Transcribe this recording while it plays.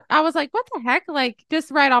I was like, what the heck? Like,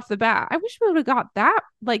 just right off the bat, I wish we would have got that,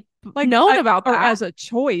 like known about or that as a as a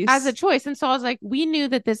choice. choice. And so I was like, we knew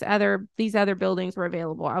that these other buildings were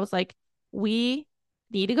available. I was like, we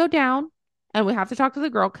need to go down and we have to talk to the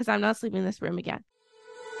girl because I'm not sleeping in this room again.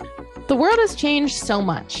 The world has changed so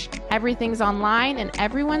much. Everything's online and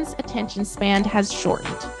everyone's attention span has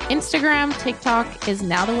shortened. Instagram, TikTok is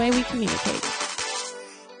now the way we communicate.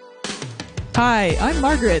 Hi, I'm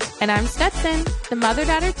Margaret, And I'm Stetson, the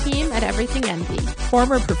mother-daughter team at Everything Envy.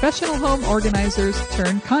 former professional home organizers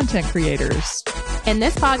turned content creators. In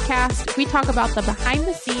this podcast, we talk about the behind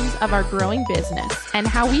the scenes of our growing business and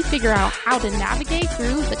how we figure out how to navigate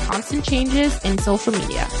through the constant changes in social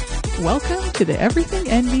media. Welcome to the Everything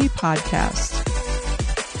Envy podcast.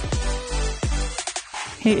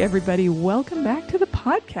 Hey, everybody, welcome back to the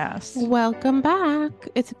podcast. Welcome back.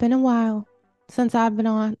 It's been a while since I've been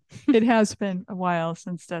on. It has been a while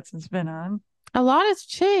since Stetson's been on. A lot has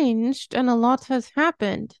changed and a lot has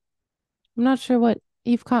happened. I'm not sure what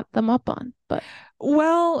you've caught them up on, but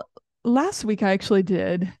Well, last week I actually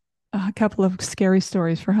did a couple of scary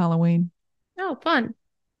stories for Halloween. oh, fun.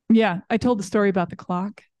 Yeah, I told the story about the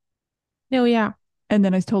clock, Oh, yeah. and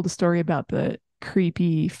then I told a story about the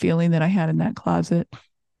creepy feeling that I had in that closet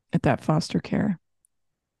at that foster care.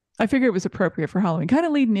 I figured it was appropriate for Halloween, kind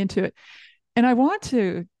of leading into it. And I want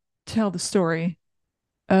to tell the story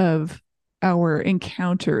of our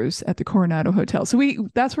encounters at the Coronado Hotel. So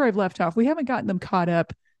that's where I've left off. We haven't gotten them caught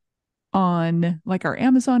up on like our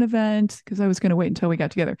Amazon event because I was going to wait until we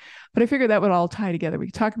got together. But I figured that would all tie together. We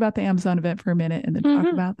could talk about the Amazon event for a minute and then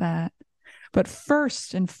talk about that. But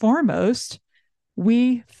first and foremost,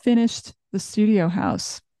 we finished the studio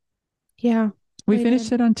house. Yeah. We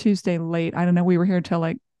finished it on Tuesday late. I don't know. We were here till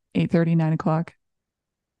like 8:30, 9 o'clock.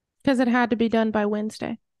 Because it had to be done by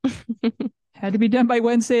Wednesday. Had to be done by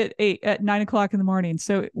Wednesday at 9 o'clock in the morning.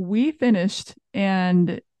 So we finished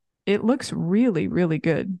and it looks really, really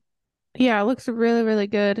good. Yeah, it looks really, really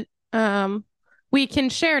good. We can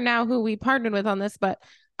share now who we partnered with on this, but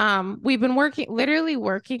we've been literally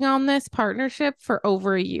working on this partnership for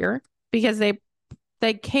over a year because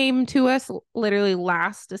they came to us literally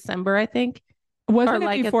last December, I think. Wasn't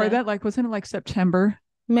it before that? Like, wasn't it like September?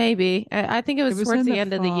 Maybe. I think it was towards the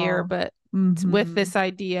end of the year, but with this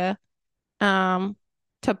idea to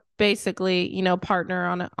basically,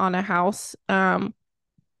 partner on a house. But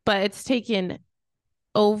it's taken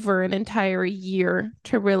over an entire year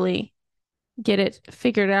to really get it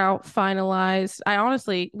figured out,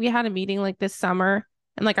 finalized. We had a meeting like this summer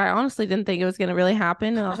and like I honestly didn't think it was going to really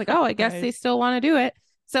happen. And I was like, oh, I guess they still want to do it.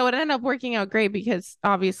 So it ended up working out great because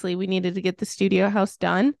obviously we needed to get the studio house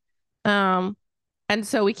done. And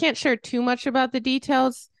so we can't share too much about the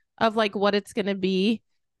details of like what it's going to be,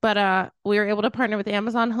 but we were able to partner with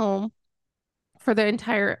Amazon Home for the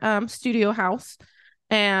entire studio house,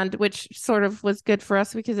 and which sort of was good for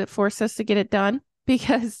us because it forced us to get it done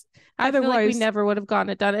because I feel like we never would have gotten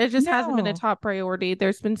it done. It just hasn't been a top priority.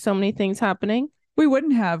 There's been so many things happening. We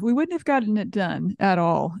wouldn't have gotten it done at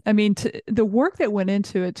all. I mean, the work that went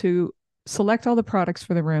into it to select all the products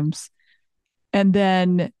for the rooms and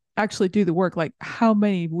then actually do the work. Like, how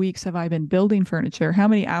many weeks have I been building furniture? How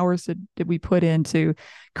many hours did we put into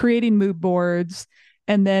creating mood boards?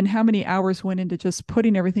 And then how many hours went into just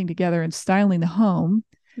putting everything together and styling the home?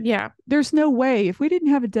 Yeah. There's no way, if we didn't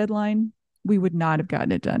have a deadline, we would not have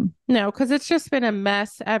gotten it done. No, because it's just been a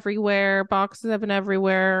mess everywhere. Boxes have been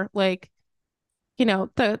everywhere. Like,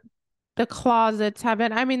 the closets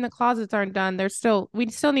the closets aren't done. We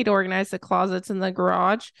still need to organize the closets in the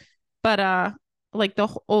garage, but like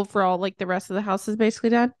overall, like the rest of the house is basically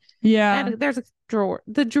done. Yeah. And there's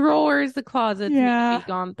the drawers, the closets need to be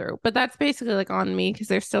gone through. But that's basically like on me because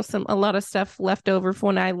there's still a lot of stuff left over from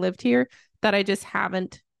when I lived here that I just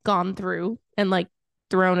haven't gone through and like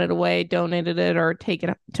thrown it away, donated it, or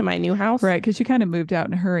taken it to my new house. Right, because you kind of moved out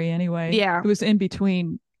in a hurry anyway. Yeah. It was in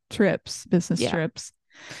between business trips.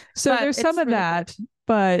 So there's some of that.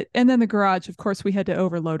 And then the garage, of course, we had to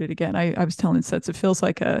overload it again. I was telling Sets, it feels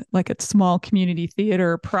like a small community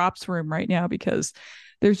theater props room right now because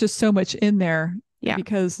there's just so much in there. Yeah.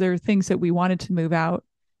 Because there are things that we wanted to move out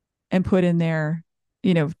and put in there,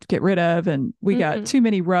 get rid of. And we got too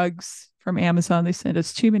many rugs from Amazon. They sent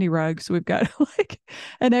us too many rugs. We've got like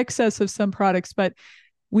an excess of some products, but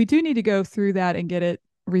we do need to go through that and get it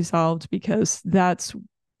resolved because that's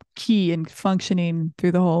key in functioning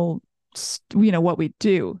through the whole, what we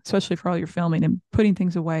do, especially for all your filming and putting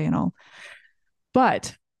things away and all.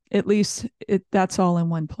 But at least that's all in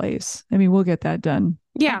one place. I mean, we'll get that done.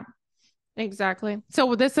 Yeah, exactly.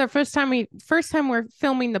 So this is our first time we're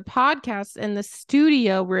filming the podcast in the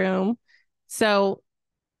studio room. So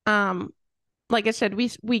Like I said,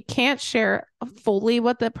 we can't share fully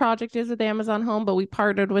what the project is with Amazon Home, but we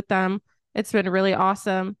partnered with them. It's been really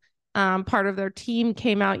awesome. Part of their team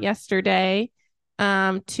came out yesterday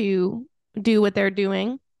to do what they're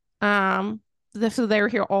doing. So they were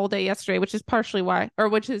here all day yesterday, which is partially why, or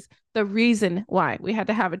which is the reason why we had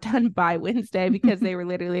to have it done by Wednesday, because they were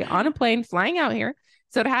literally on a plane flying out here.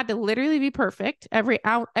 So it had to literally be perfect. Every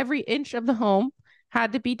inch of the home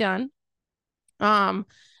had to be done. And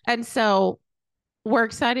so we're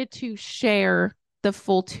excited to share the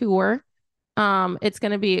full tour. It's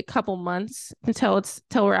going to be a couple months until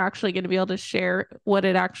we're actually going to be able to share what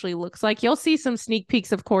it actually looks like. You'll see some sneak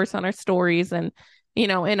peeks, of course, on our stories and, in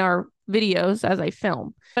our videos as I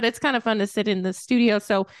film, but it's kind of fun to sit in the studio.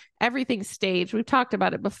 So everything's staged. We've talked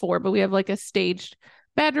about it before, but we have like a staged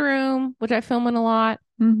bedroom, which I film in a lot,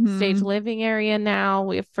 staged living area. Now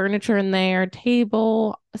we have furniture in there,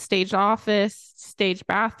 table, a staged office, staged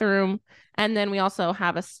bathroom. And then we also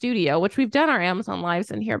have a studio, which we've done our Amazon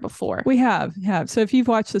Lives in here before. We have. So if you've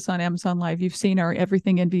watched this on Amazon Live, you've seen our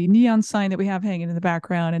Everything Envy neon sign that we have hanging in the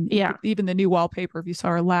background. And even the new wallpaper. If you saw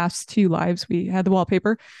our last 2 lives, we had the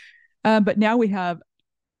wallpaper. But now we have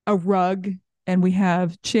a rug, and we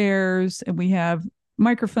have chairs, and we have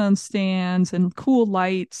microphone stands and cool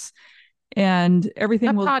lights, and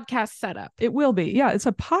everything. Podcast setup. It will be. Yeah, it's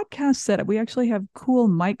a podcast setup. We actually have cool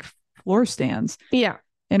mic floor stands. Yeah.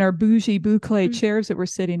 And our bougie boucle chairs that we're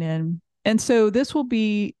sitting in. And so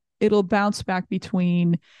it'll bounce back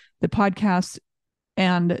between the podcast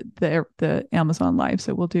and the Amazon Lives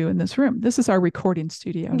that we'll do in this room. This is our recording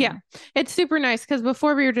studio. Yeah. It's super nice because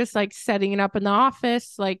before we were just like setting it up in the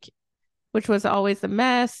office, like, which was always a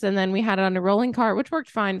mess. And then we had it on a rolling cart, which worked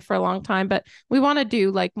fine for a long time. But we want to do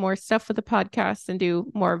like more stuff with the podcast and do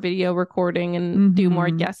more video recording and do more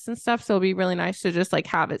guests and stuff. So it'll be really nice to just like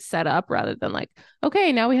have it set up rather than like,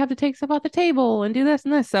 okay, now we have to take stuff off the table and do this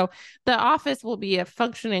and this. So the office will be a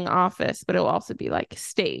functioning office, but it will also be like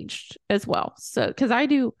staged as well. So because I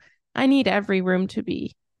need every room to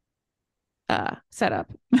be set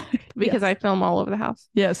up because I film all over the house.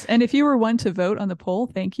 Yes. And if you were one to vote on the poll,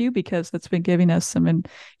 thank you, because that's been giving us some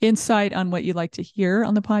insight on what you'd like to hear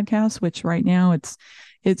on the podcast, which right now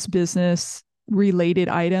it's business related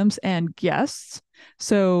items and guests.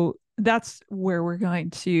 So that's where we're going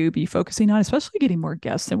to be focusing on, especially getting more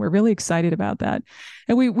guests. And we're really excited about that.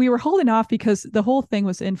 And we were holding off because the whole thing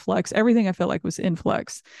was in flux. Everything I felt like was in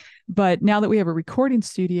flux. But now that we have a recording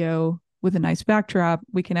studio with a nice backdrop,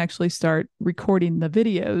 we can actually start recording the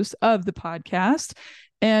videos of the podcast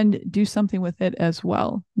and do something with it as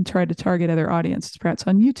well and try to target other audiences, perhaps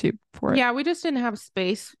on YouTube for it. Yeah, we just didn't have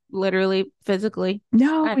space, literally, physically.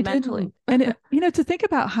 No, we mentally didn't. And to think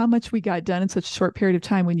about how much we got done in such a short period of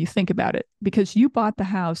time when you think about it, because you bought the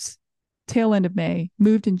house tail end of May,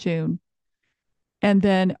 moved in June, and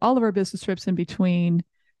then all of our business trips in between,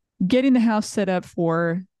 getting the house set up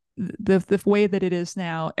for the way that it is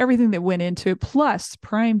now, everything that went into it, plus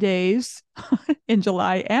Prime Days in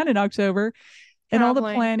July and in October, and all the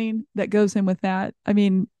planning that goes in with that. I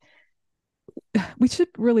mean, we should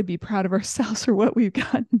really be proud of ourselves for what we've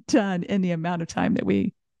gotten done in the amount of time that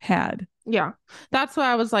we had. Yeah, that's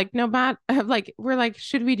why I was like, no, Matt, we're like,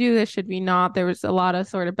 should we do this? Should we not? There was a lot of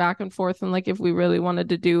sort of back and forth, and like if we really wanted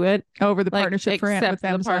to do it over the partnership with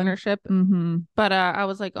Amazon. The partnership. But I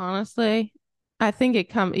was like, honestly, I think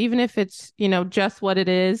even if it's, just what it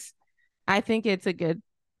is, I think it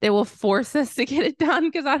will force us to get it done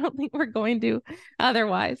because I don't think we're going to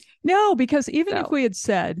otherwise. No, because even if we had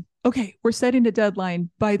said, okay, we're setting a deadline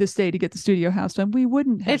by this day to get the studio house done, we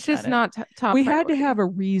wouldn't have. It's just not top We priority. Had to have a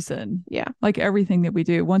reason. Yeah. Like everything that we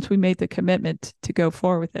do, once we made the commitment to go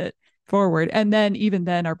forward. And then even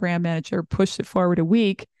then our brand manager pushed it forward a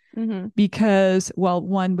week. Because, well,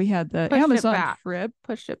 one, we had the Amazon trip.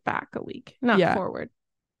 Pushed it back a week, not forward.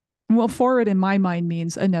 Well, forward in my mind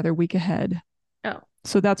means another week ahead. Oh.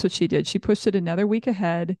 So that's what she did. She pushed it another week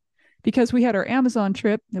ahead because we had our Amazon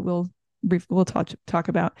trip that we'll talk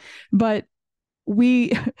about. But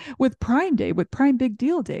we, with Prime Day, with Prime Big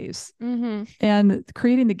Deal Days, and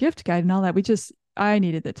creating the gift guide and all that, I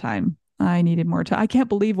needed the time. I needed more time. I can't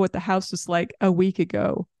believe what the house was like a week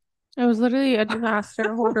ago. It was literally a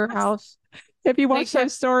disaster hoarder house. If you watch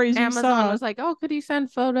those stories, Amazon was like, "Oh, could you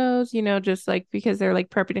send photos?" Just like because they're like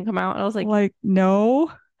prepping to come out. And I was like, no.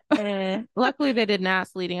 Luckily, they didn't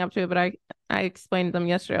ask leading up to it, but I explained to them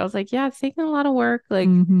yesterday. I was like, "Yeah, it's taking a lot of work. Like,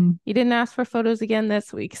 you didn't ask for photos again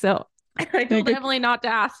this week, so I told Emily not to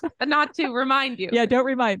ask, not to remind you. Yeah, don't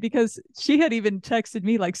remind, because she had even texted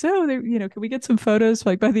me like, so, can we get some photos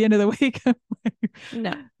like by the end of the week?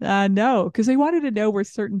 No. No, because they wanted to know where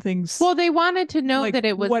certain things. Well, they wanted to know that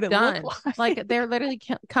it was what it done. looked like they're literally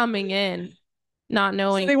coming in, not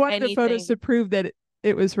knowing. So they wanted anything. the photos to prove that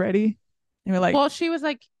it was ready. They were like, well, she was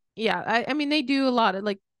like, yeah. I mean, they do a lot of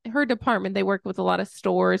like her department. They work with a lot of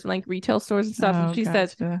stores and like retail stores and stuff. And she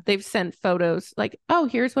says they've sent photos like, oh,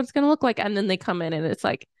 here's what it's gonna look like, and then they come in and it's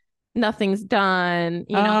like nothing's done.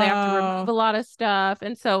 They have to remove a lot of stuff.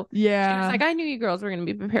 And so she was like, I knew you girls were going to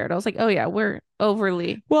be prepared. I was like, oh yeah, we're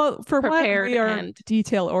overly for prepared. We are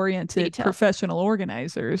detail oriented professional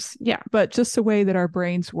organizers. Yeah. But just the way that our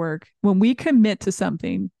brains work, when we commit to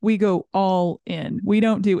something, we go all in. We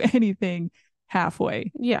don't do anything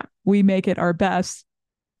halfway. Yeah. We make it our best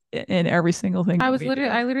in every single thing. I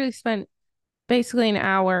literally spent basically an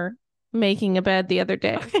hour making a bed the other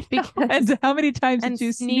day because and how many times did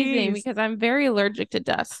you sneeze? Because I'm very allergic to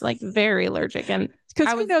dust, like very allergic. And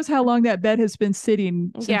because who knows how long that bed has been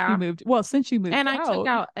sitting since you moved. Well, since you moved and out. I took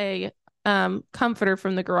out a comforter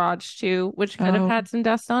from the garage too, which could have had some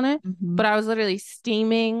dust on it. Mm-hmm. But I was literally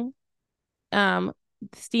steaming all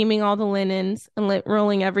the linens and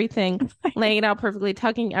rolling everything, laying it out perfectly,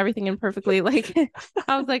 tucking everything in perfectly. Like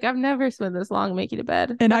I was like, I've never spent this long making a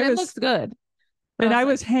bed, and it looks good. And I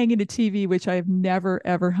was hanging a TV, which I've never,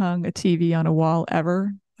 ever hung a TV on a wall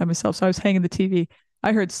ever by myself. So I was hanging the TV.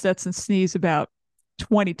 I heard Stetson sneeze about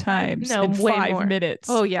 20 times in 5 minutes.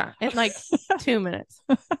 Oh, yeah. In like 2 minutes.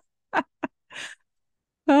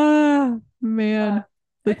 Man.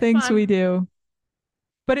 The things we do.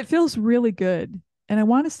 But it feels really good. And I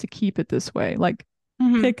want us to keep it this way. Like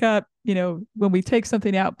pick up, when we take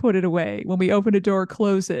something out, put it away. When we open a door,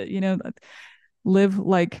 close it. Live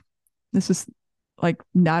like this is like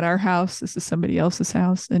not our house. This is somebody else's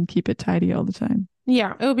house, and keep it tidy all the time.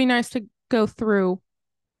 Yeah. It would be nice to go through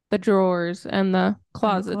the drawers and the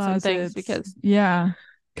closets and things because because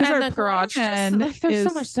our the garage there's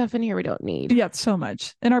so much stuff in here we don't need. Yeah, so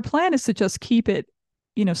much. And our plan is to just keep it,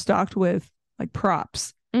 stocked with like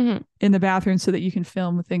props in the bathroom so that you can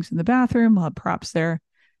film things in the bathroom. We'll have props there.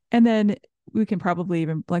 And then we can probably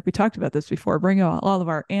even, like we talked about this before, bring all of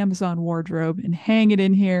our Amazon wardrobe and hang it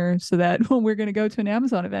in here so that when we're going to go to an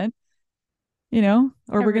Amazon event, or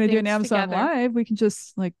we're going to do an Amazon Live, we can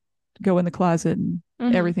just like go in the closet and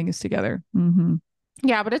everything is together.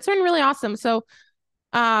 Yeah, but it's been really awesome. So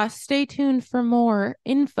stay tuned for more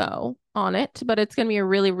info on it, but it's going to be a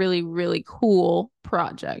really, really, really cool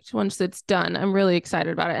project once it's done. I'm really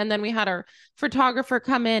excited about it. And then we had our photographer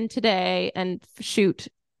come in today and shoot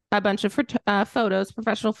a bunch of photos,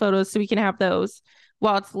 professional photos, so we can have those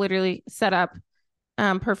while it's literally set up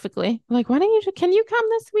perfectly. Like, can you come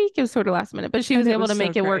this week? It was sort of last minute, but she was able to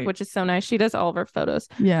make it work, which is so nice. She does all of our photos.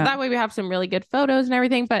 Yeah. So that way we have some really good photos and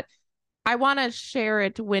everything, but I want to share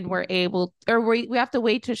it when we're able, or we have to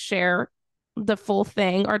wait to share the full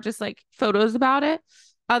thing or just like photos about it,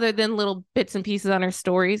 other than little bits and pieces on our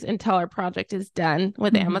stories until our project is done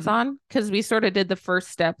with Amazon. Because we sort of did the first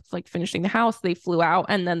step, like finishing the house, they flew out,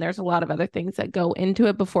 and then there's a lot of other things that go into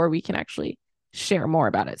it before we can actually share more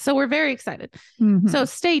about it. So we're very excited. So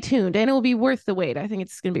stay tuned, and it will be worth the wait. I think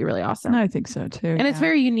it's going to be really awesome. I think so too. And it's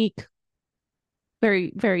very unique.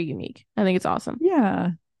 Very, very unique. I think it's awesome.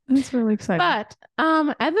 Yeah. That's really exciting. But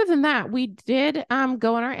other than that, we did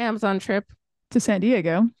go on our Amazon trip to San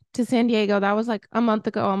Diego. That was like a month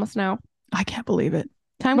ago almost now. I can't believe it.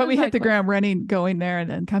 But we hit the ground running going there and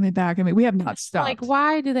then coming back. I mean, we have not stopped. Like,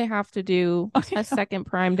 why do they have to do a second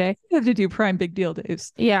Prime Day? They have to do Prime Big Deal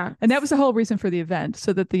Days. Yeah. And that was the whole reason for the event,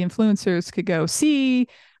 so that the influencers could go see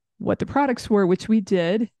what the products were, which we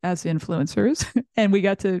did as influencers. And we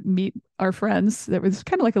got to meet our friends. That was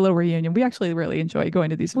kind of like a little reunion. We actually really enjoy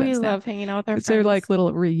going to these events. We love hanging out with our friends. They're like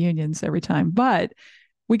little reunions every time. But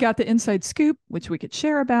we got the inside scoop, which we could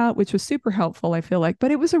share about, which was super helpful, I feel like.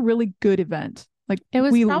 But it was a really good event. Like, it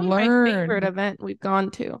was probably my favorite event we've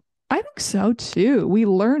gone to. I think so too. We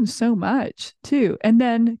learned so much too. And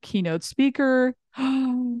then keynote speaker.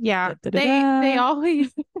 Yeah. They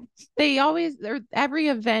always or every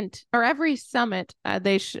event or every summit,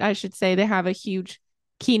 I should say, they have a huge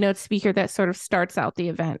keynote speaker that sort of starts out the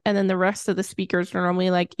event. And then the rest of the speakers are normally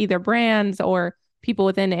like either brands or people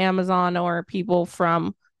within Amazon or people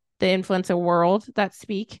from the influencer world that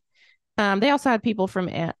speak. They also had people from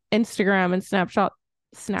Instagram and Snapchat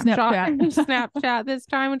Snapchat this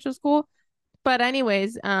time, which was cool. But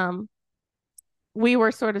anyways, we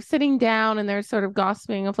were sort of sitting down and they're sort of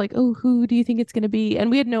gossiping of like, oh, who do you think it's going to be?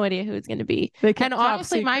 And we had no idea who it's going to be. And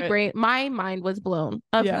honestly, my mind was blown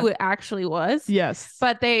of who it actually was. Yes.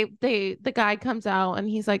 But the guy comes out and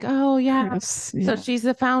he's like, oh yeah. Curtis, yeah. So she's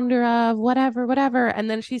the founder of whatever. And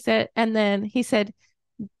then he said,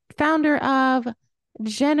 founder of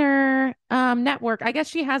Jenner network. I guess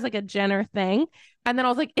she has like a Jenner thing. And then I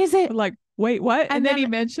was like, is it like, wait, what? And then he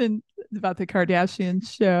mentioned about the Kardashian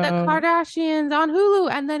show. The Kardashians on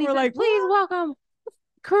Hulu. And then he's like, please welcome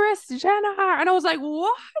Kris Jenner. And I was like,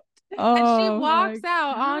 what? Oh, and she walks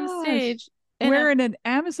out on stage wearing an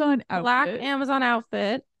Amazon outfit. Black Amazon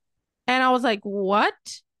outfit. And I was like, what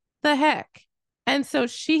the heck? And so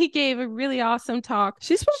she gave a really awesome talk.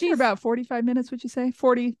 She spoke for about 45 minutes, would you say?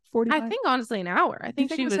 40, 45? I think honestly an hour. I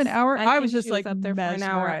think she was an hour. I was just like up there for an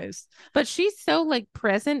hour. But she's so like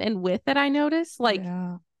present and with it, I noticed. Like,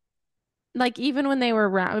 like even when they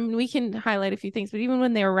were I mean, we can highlight a few things, but even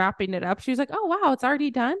when they were wrapping it up, she was like, oh wow, it's already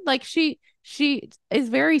done. Like she is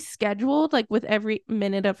very scheduled, like with every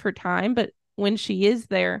minute of her time. But when she is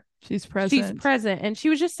there, she's present. And she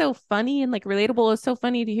was just so funny and like relatable. It was so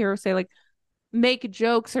funny to hear her say like, make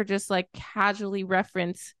jokes or just like casually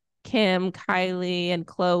reference Kim, Kylie, and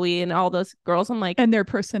Khloe and all those girls. I'm like, and their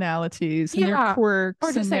personalities and their quirks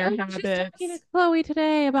or just and their habits. She's talking to Khloe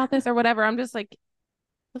today about this or whatever. I'm just like,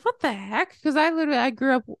 what the heck? Because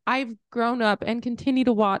I've grown up and continue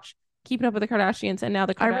to watch Keeping Up with the Kardashians, and now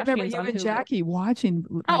the Kardashians. I remember you and Jackie watching.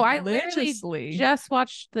 I literally just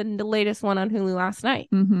watched the latest one on Hulu last night.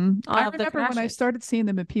 Mm-hmm. I remember when I started seeing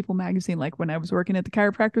them in People magazine, like when I was working at the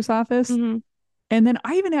chiropractor's office. Mm-hmm. And then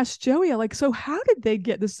I even asked Joey, like, so how did they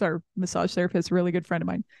get this? Is our massage therapist, a really good friend of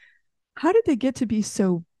mine. How did they get to be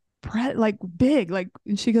so like big? Like,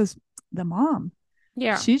 and she goes, the mom.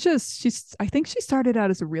 Yeah. I think she started out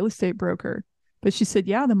as a real estate broker, but she said,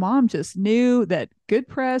 yeah, the mom just knew that good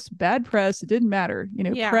press, bad press, it didn't matter.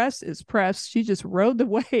 Press is press. She just rode the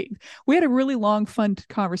wave. We had a really long, fun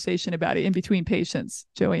conversation about it in between patients,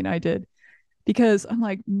 Joey and I did. Because I'm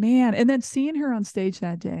like, man, and then seeing her on stage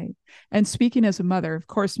that day and speaking as a mother, of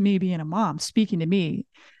course, me being a mom, speaking to me.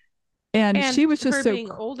 And she was just so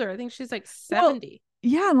being older. I think she's like 70. Well,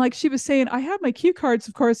 yeah. And like she was saying, I have my cue cards.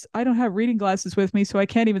 Of course, I don't have reading glasses with me, so I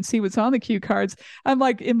can't even see what's on the cue cards. I'm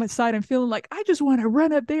like in my side, I'm feeling like I just want to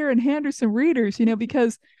run up there and hand her some readers,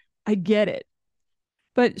 because I get it.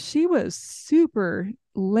 But she was super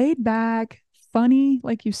laid back, funny,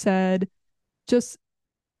 like you said, just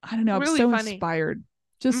I don't know. I'm so inspired,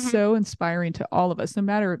 just so inspiring to all of us, no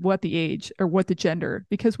matter what the age or what the gender,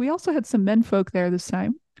 because we also had some men folk there this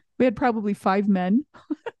time. We had probably 5 men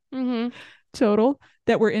total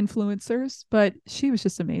that were influencers, but she was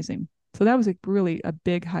just amazing. So that was really a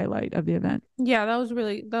big highlight of the event. Yeah, that was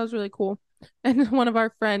really cool. And one of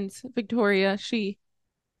our friends, Victoria, she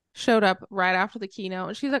showed up right after the keynote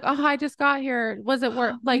and she's like, oh, I just got here. Was it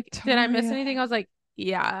work? Like, Victoria. Did I miss anything? I was like,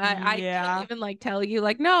 I can't even like tell you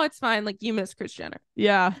like, no, it's fine. Like you missed Kris Jenner.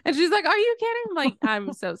 Yeah. And she's like, are you kidding? I'm like,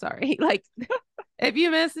 I'm so sorry. Like if you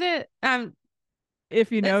missed it,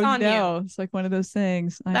 if you know, you. It's like one of those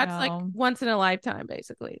things. That's like once in a lifetime,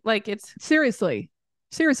 basically. Like it's seriously,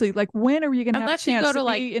 like when are you going to have a chance to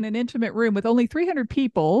be in an intimate room with only 300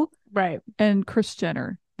 people? Right. And Kris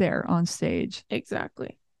Jenner there on stage.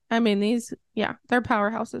 Exactly. I mean, they're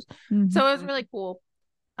powerhouses. Mm-hmm. So it was really cool.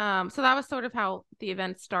 So that was sort of how the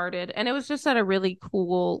event started. And it was just at a really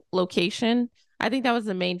cool location. I think that was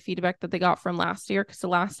the main feedback that they got from last year because the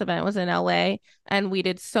last event was in LA and we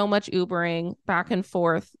did so much Ubering back and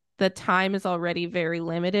forth. The time is already very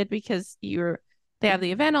limited because they have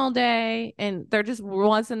the event all day and there just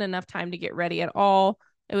wasn't enough time to get ready at all.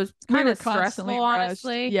 It was kind of stressful,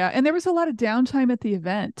 honestly. Yeah, and there was a lot of downtime at the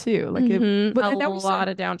event too. Like, a lot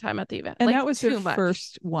of downtime at the event, and that was the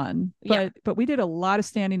first one. But we did a lot of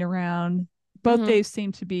standing around. Both days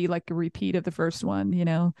seemed to be like a repeat of the first one.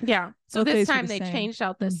 Yeah. So this time they changed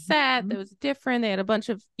out the set. It was different. They had a bunch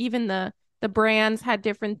of even the brands had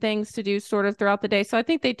different things to do sort of throughout the day. So I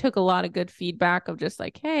think they took a lot of good feedback of just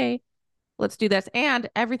like, hey, let's do this, and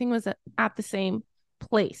everything was at the same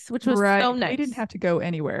place, which was so nice. We didn't have to go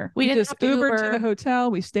anywhere. We just Ubered to the hotel.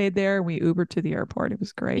 We stayed there. We Ubered to the airport. It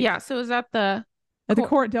was great. Yeah. So it was at the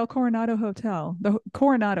Del Coronado Hotel. The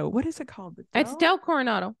Coronado. What is it called? It's Del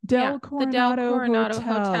Coronado. The Del Coronado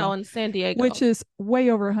Hotel in San Diego, which is way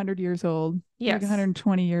over 100 years old. Yes. Like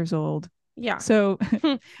 120 years old. Yeah. So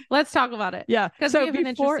let's talk about it. Yeah. Because we have an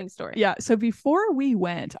interesting story. Yeah. So before we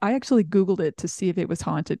went, I actually Googled it to see if it was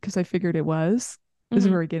haunted because I figured it was. This is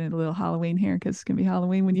where we're getting a little Halloween here because it's going to be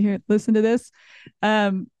Halloween when you listen to this.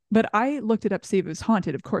 But I looked it up to see if it was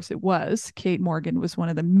haunted. Of course it was. Kate Morgan was one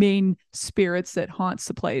of the main spirits that haunts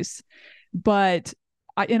the place. But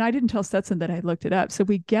I didn't tell Stetson that I looked it up. So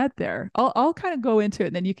we get there. I'll kind of go into it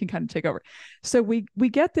and then you can kind of take over. So we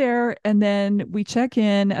get there and then we check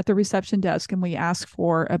in at the reception desk and we ask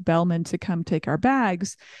for a bellman to come take our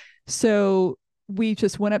bags. So we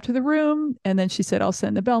just went up to the room and then she said, I'll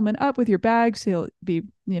send the bellman up with your bags. He'll be,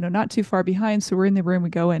 not too far behind. So we're in the room, we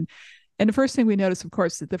go in. And the first thing we notice, of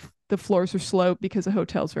course, is that the floors are sloped because the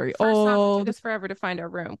hotel's very old. It took us forever to find our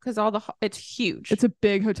room because it's huge. It's a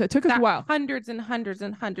big hotel. It took us a while. Hundreds and hundreds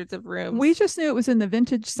and hundreds of rooms. We just knew it was in the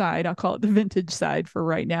vintage side. I'll call it the vintage side for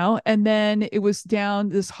right now. And then it was down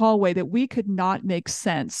this hallway that we could not make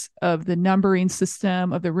sense of the numbering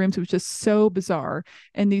system of the rooms. It was just so bizarre.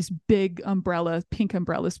 And these big pink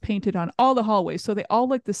umbrellas painted on all the hallways. So they all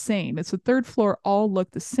look the same. It's the third floor, all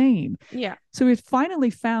look the same. Yeah. So we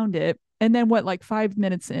finally found it. And then like 5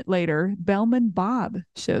 minutes later, Bellman Bob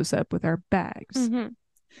shows up with our bags. Mm-hmm.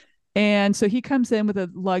 And so he comes in with a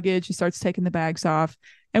luggage. He starts taking the bags off.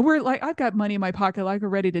 And we're like, I've got money in my pocket. Like we're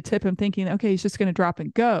ready to tip him thinking, okay, he's just going to drop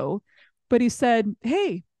and go. But he said,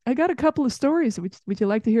 hey, I got a couple of stories. Would you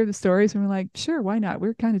like to hear the stories? And we're like, sure, why not?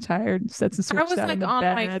 We're kind of tired. I was like on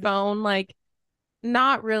my phone, like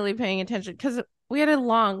not really paying attention because we had a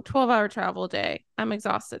long 12-hour travel day. I'm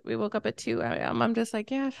exhausted. We woke up at 2 a.m. I'm just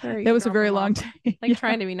like, yeah, sure. It was a very long day. Like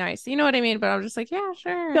trying to be nice. You know what I mean? But I'm just like, yeah,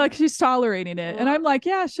 sure. Yeah, like she's tolerating it. And I'm like,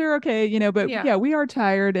 yeah, sure. Okay. But yeah, we are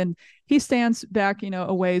tired. And he stands back,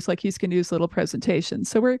 a ways like he's going to do his little presentation.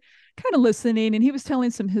 So we're kind of listening. And he was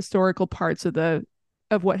telling some historical parts of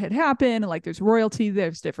what had happened. And like there's royalty,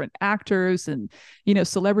 there's different actors and,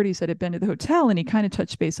 celebrities that had been to the hotel. And he kind of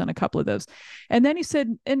touched base on a couple of those. And then he said,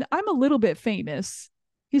 and I'm a little bit famous.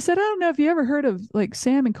 He said, I don't know if you ever heard of like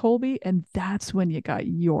Sam and Colby. And that's when you got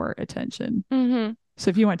your attention. Mm-hmm. So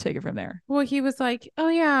if you want to take it from there. Well, he was like, oh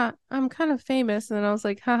yeah, I'm kind of famous. And then I was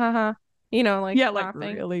like, ha ha ha. Like, yeah, laughing.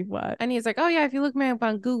 Like really what? And he's like, oh yeah, if you look me up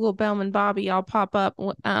on Google, Bellman Bobby, I'll pop up.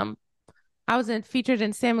 I was featured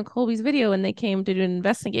in Sam and Colby's video and they came to do an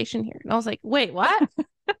investigation here. And I was like, wait, what?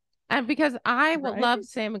 And because I love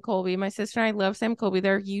Sam and Colby, my sister and I love Sam and Colby.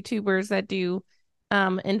 They're YouTubers that do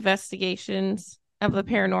investigations of the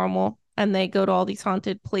paranormal. And they go to all these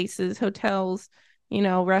haunted places, hotels,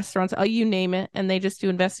 restaurants, you name it. And they just do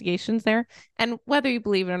investigations there. And whether you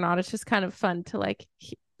believe it or not, it's just kind of fun to like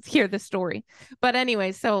hear the story. But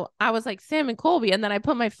anyway, so I was like Sam and Colby, and then I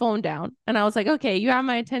put my phone down and I was like, okay, you have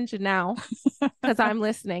my attention now because I'm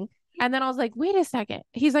listening. And then I was like, wait a second.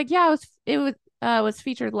 He's like, yeah, it was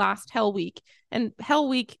featured last Hell Week. And Hell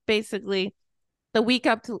Week, basically the week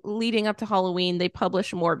leading up to Halloween, they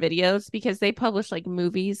publish more videos because they publish like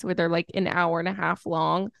movies where they're like an hour and a half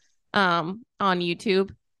long on YouTube.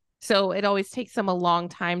 So it always takes them a long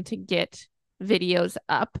time to get videos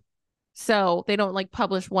up. So they don't like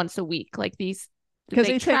publish once a week like these because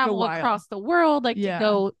they travel across the world to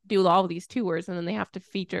go do all these tours and then they have to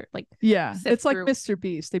feature like it's like Mr.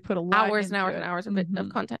 Beast. They put a lot hours and hours and hours of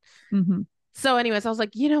content. Mm-hmm. So anyways, I was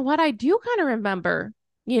like, you know what? I do kind of remember,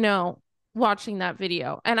 watching that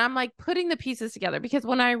video and I'm like putting the pieces together because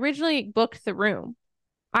when I originally booked the room,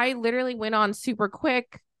 I literally went on super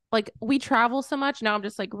quick. Like we travel so much now I'm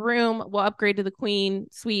just like room, we'll upgrade to the queen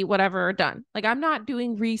suite, whatever, done. Like I'm not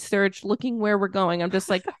doing research, looking where we're going. I'm just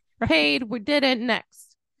like paid, we did it,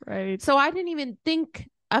 next. Right. So I didn't even think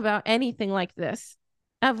about anything like this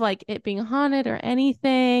of like it being haunted or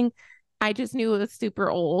anything. I just knew it was super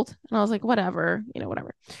old and I was like, whatever.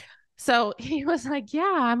 So he was like,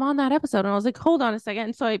 yeah, I'm on that episode. And I was like, hold on a second.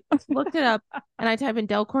 And so I looked it up and I typed in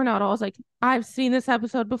Del Coronado. I was like, I've seen this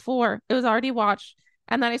episode before. It was already watched.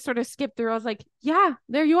 And then I sort of skipped through. I was like, yeah,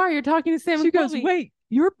 there you are. You're talking to Sam. She goes, wait,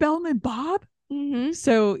 you're Bellman Bob? Mm-hmm.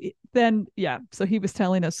 So then, so he was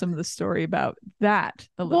telling us some of the story about that.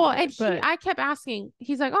 I kept asking.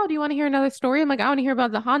 He's like, oh, do you want to hear another story? I'm like, I want to hear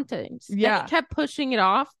about the hauntings. Yeah. And he kept pushing it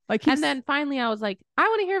off. And then finally I was like, I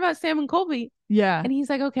want to hear about Sam and Colby. Yeah. And he's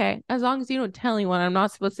like, okay, as long as you don't tell anyone, I'm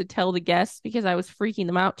not supposed to tell the guests because I was freaking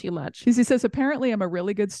them out too much. He says, apparently I'm a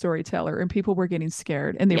really good storyteller and people were getting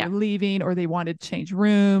scared and they were leaving or they wanted to change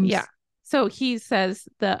rooms. Yeah. So he says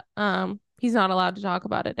that he's not allowed to talk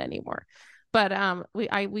about it anymore. But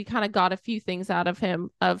we kind of got a few things out of him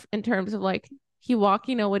in terms of like he walked,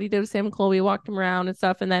 what he did with Sam and Colby, walked him around and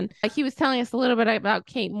stuff. And then he was telling us a little bit about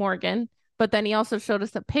Kate Morgan, but then he also showed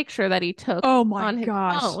us a picture that he took on his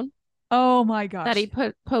phone. Oh my gosh. That he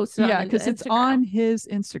posted on because it's on his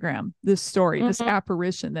Instagram, this story, this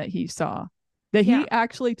apparition that he saw, that he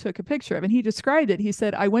actually took a picture of. And he described it. He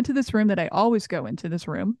said, I went to this room that I always go into this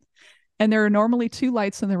room. And there are normally two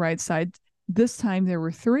lights on the right side. This time there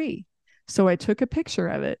were 3. So I took a picture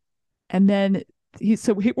of it. And then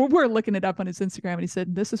we're looking it up on his Instagram, and he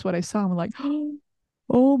said, this is what I saw. And we're like,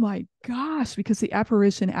 oh my gosh, because the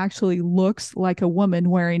apparition actually looks like a woman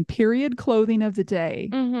wearing period clothing of the day.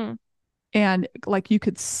 Mm-hmm. And like you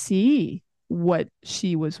could see what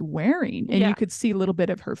she was wearing, and you could see a little bit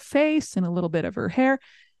of her face and a little bit of her hair.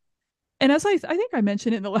 And as I think I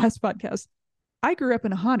mentioned in the last podcast, I grew up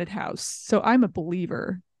in a haunted house, so I'm a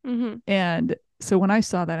believer. Mm-hmm. And so when I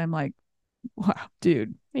saw that, I'm like, wow,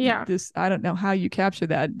 dude, yeah, I don't know how you capture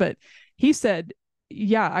that. But he said,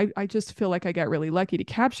 yeah, I just feel like I got really lucky to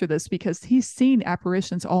capture this, because he's seen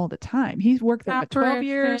apparitions all the time. He's worked there for 12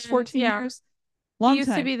 years, 14 years. He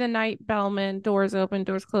used to be the night bellman, doors open,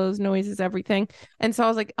 doors closed, noises, everything. And so I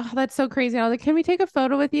was like, oh, that's so crazy. And I was like, can we take a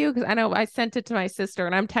photo with you? Because I know I sent it to my sister,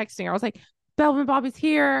 and I'm texting her. I was like, Bellman Bobby's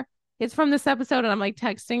here. It's from this episode. And I'm like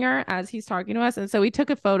texting her as he's talking to us. And so we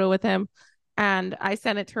took a photo with him, and I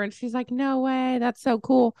sent it to her, and she's like, no way. That's so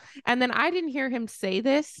cool. And then I didn't hear him say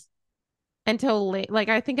this until late. Like,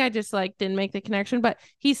 I think I just like didn't make the connection, but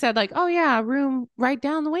he said like, oh yeah, room right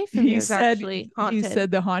down the way from you is actually haunted. He said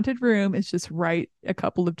the haunted room is just right a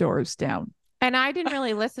couple of doors down. And I didn't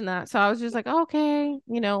really listen to that. So I was just like, okay,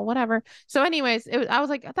 whatever. So anyways, I was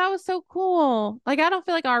like, that was so cool. Like, I don't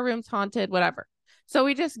feel like our room's haunted, whatever. So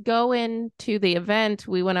we just go into the event.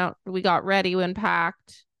 We went out, we got ready, we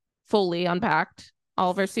unpacked, fully unpacked. All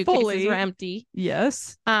of our suitcases were empty.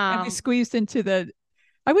 Yes. And we squeezed into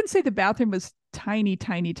I wouldn't say the bathroom was tiny,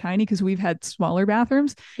 because we've had smaller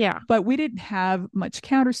bathrooms. Yeah. But we didn't have much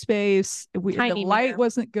counter space. The light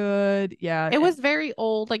wasn't good. Yeah. It was very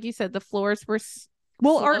old. Like you said, the floors were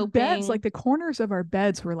sloping. Our beds, like the corners of our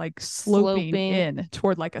beds were like sloping in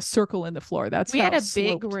toward like a circle in the floor. We had a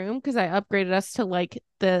big room, because I upgraded us to like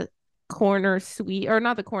the corner suite, or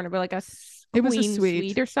not the corner, but like it was a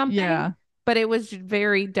suite or something. Yeah. But it was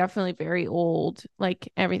definitely very old,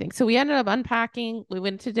 like everything. So we ended up unpacking. We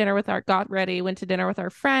went to dinner got ready, went to dinner with our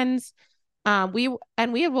friends. We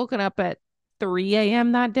had woken up at 3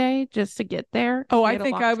 a.m. that day just to get there. Oh, I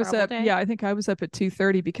think I was up. Yeah, I think I was up at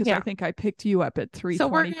 2:30, because I think I picked you up at 3:25. So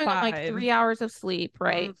we're getting like 3 hours of sleep,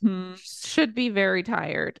 right? Mm-hmm. Should be very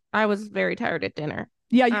tired. I was very tired at dinner.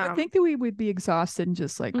 Yeah, you would think that we would be exhausted and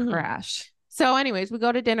just like crash. So anyways, we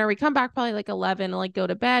go to dinner. We come back probably like 11 and like go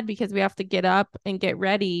to bed, because we have to get up and get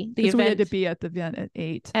ready. We had to be at the event at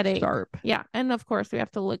 8 sharp. Yeah. And of course we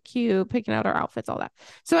have to look cute, picking out our outfits, all that.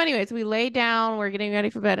 So anyways, we lay down, we're getting ready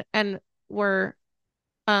for bed, and we're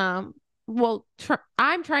I'm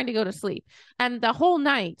trying to go to sleep. And the whole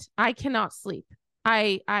night I cannot sleep.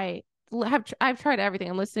 I've tried everything.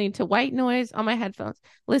 I'm listening to white noise on my headphones,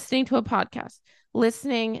 listening to a podcast,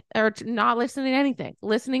 not listening to anything,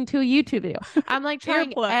 listening to a YouTube video. I'm like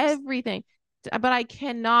trying everything, but I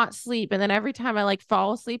cannot sleep. And then every time I like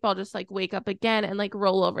fall asleep, I'll just like wake up again and like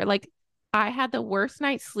roll over. Like, I had the worst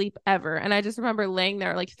night's sleep ever. And I just remember laying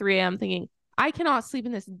there at like 3 a.m. thinking, I cannot sleep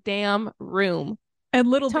in this damn room.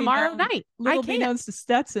 And tomorrow night. Little beknownst to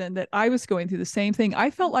Stetson that I was going through the same thing.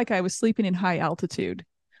 I felt like I was sleeping in high altitude,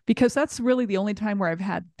 because that's really the only time where I've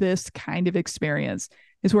had this kind of experience,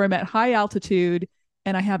 is where I'm at high altitude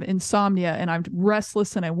and I have insomnia and I'm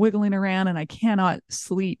restless and I'm wiggling around and I cannot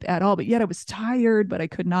sleep at all. But yet I was tired, but I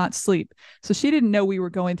could not sleep. So she didn't know we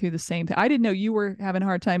were going through the same thing. I didn't know you were having a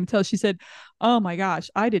hard time until she said, oh my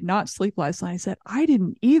gosh, I did not sleep last night. I said, I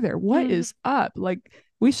didn't either. What is up? Like,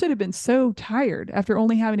 we should have been so tired after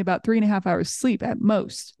only having about 3.5 hours sleep at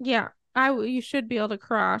most. Yeah. You should be able to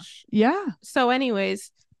crash. Yeah. So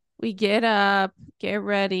anyways, we get up, get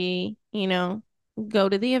ready, go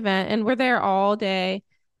to the event, and we're there all day.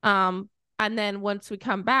 And then once we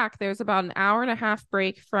come back, there's about an hour and a half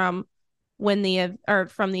break from from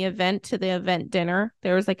the event to the event dinner.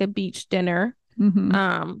 There was like a beach dinner.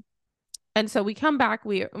 Mm-hmm. And so we come back,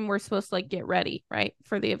 we're supposed to like get ready, right,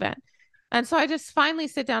 for the event. And so I just finally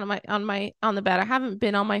sit down on the bed. I haven't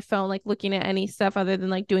been on my phone, like looking at any stuff other than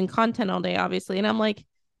like doing content all day, obviously. And I'm like,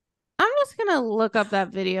 I'm just going to look up that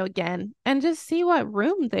video again and just see what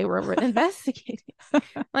room they were investigating.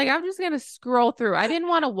 Like, I'm just going to scroll through. I didn't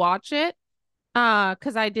want to watch it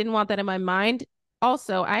because I didn't want that in my mind.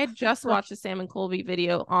 Also, I had just watched the Sam and Colby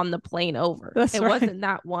video on the plane over. It wasn't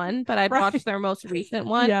that one, but I'd watched their most recent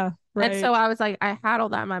one. Yeah. Right. And so I was like, I had all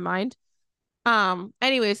that in my mind.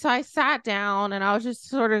 Anyway, so I sat down and I was just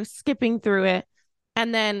sort of skipping through it.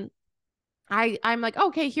 And then I'm like,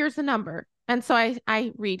 okay, here's the number. And so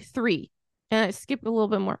I read 3 and I skip a little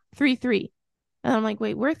bit more. 3. And I'm like,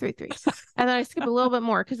 wait, we're 3. And then I skip a little bit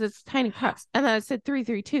more because it's tiny cuts. And then I said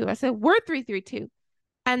 332. I said, we're 332.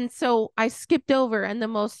 And so I skipped over, and the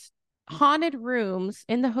most haunted rooms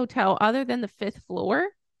in the hotel other than the fifth floor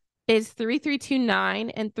is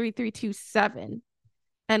 3329 and 3327.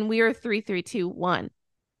 And we were 3321.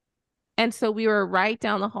 And so we were right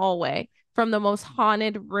down the hallway from the most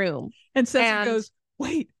haunted room. And Cecily goes,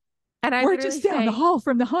 wait, and we're just down the hall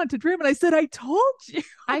from the haunted room. And I said, I told you.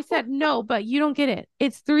 I said, no, but you don't get it.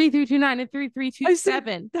 It's 3329 and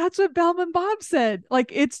 3327. That's what Bellman Bob said.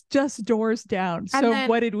 Like, it's just doors down. So then,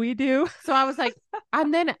 what did we do? So I was like,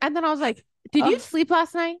 and then I was like, did you sleep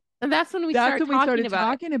last night? And that's when we started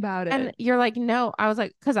talking about it. And you're like, no. I was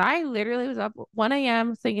like, because I literally was up 1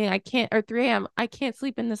 a.m. thinking I can't, or 3 a.m. I can't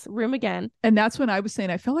sleep in this room again. And that's when I was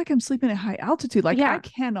saying, I feel like I'm sleeping at high altitude. Like, I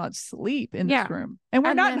cannot sleep in this room. And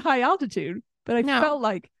we're not in high altitude, but I felt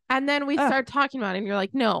like. And then we started talking about it. And you're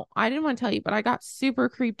like, no, I didn't want to tell you, but I got super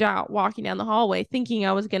creeped out walking down the hallway thinking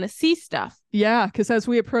I was going to see stuff. Yeah. Because as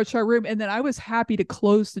we approached our room, and then I was happy to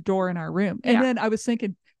close the door in our room. And then I was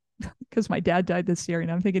thinking, because my dad died this year,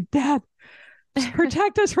 and I'm thinking, Dad,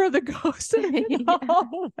 protect us from the ghost in the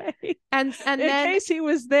hallway. And in case he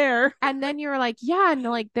was there. And then you're like, yeah, and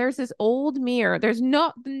like there's this old mirror. There's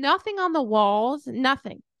nothing on the walls,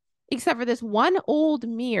 nothing, except for this one old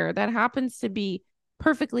mirror that happens to be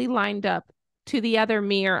perfectly lined up to the other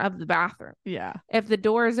mirror of the bathroom. Yeah. If the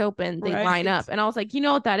door is open, they line up. And I was like, you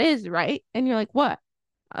know what that is, right? And you're like, what?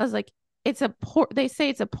 I was like, it's a they say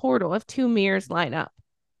it's a portal if two mirrors line up.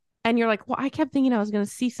 And you're like, well, I kept thinking I was going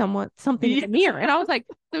to see something in the mirror. And I was like,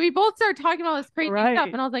 so we both started talking about this crazy stuff.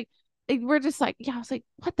 And I was like, we're just like, I was like,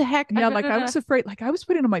 what the heck? Yeah, like I was afraid, like I was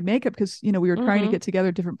putting on my makeup because, we were trying to get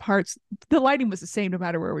together different parts. The lighting was the same no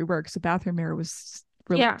matter where we were because the bathroom mirror was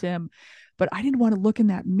really dim. But I didn't want to look in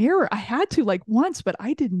that mirror. I had to like once, but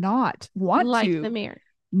I did not want to. The mirror.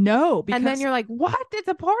 No, because... And then you're like, what? It's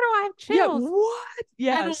a portal. I have chills. Yeah, what?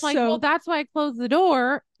 Yeah. And I'm like, well, that's why I closed the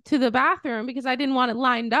door to the bathroom because I didn't want it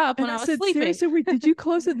lined up when I was sleeping. Seriously, did you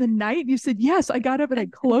close it in the night? You said, yes, I got up and I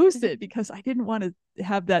closed it because I didn't want to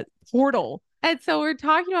have that portal. And so we're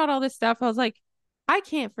talking about all this stuff. I was like, I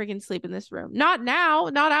can't freaking sleep in this room. Not now,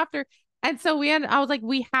 not after. And so I was like,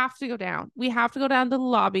 we have to go down. We have to go down to the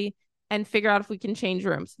lobby and figure out if we can change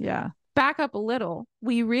rooms. Yeah. Back up a little.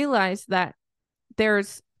 We realized that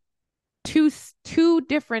there's three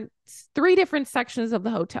different sections of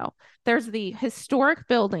the hotel. There's the historic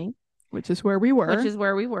building, which is where we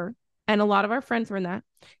were. And a lot of our friends were in that.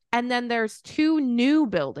 And then there's two new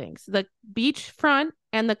buildings, the beachfront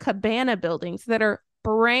and the cabana buildings that are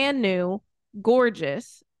brand new,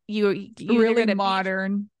 gorgeous. You really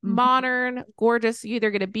modern, gorgeous. You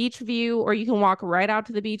either get a beach view or you can walk right out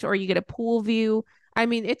to the beach or you get a pool view. I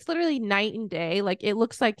mean, it's literally night and day. Like it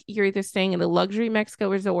looks like you're either staying in a luxury Mexico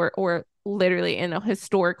resort or literally in a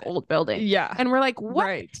historic old building. Yeah. And we're like, what?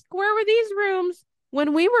 Right. Where were these rooms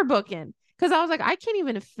when we were booking? Because I was like, I can't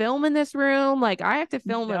even film in this room. Like I have to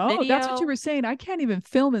film a video. That's what you were saying. I can't even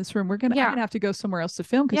film in this room. I'm gonna have to go somewhere else to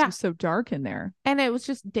film because it's so dark in there. And it was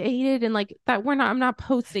just dated and like that. I'm not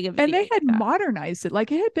posting a video. And they had modernized it.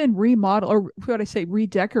 Like it had been remodeled or what I say,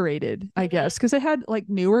 redecorated, I guess, because it had like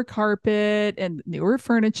newer carpet and newer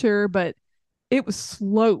furniture, but it was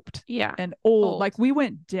sloped and old. Like we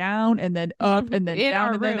went down and then up and then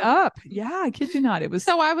down and then up. Yeah, I kid you not. It was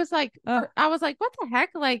so I was like, what the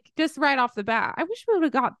heck? Like just right off the bat, I wish we would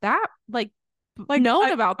have got that like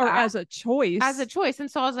known about that as a choice. And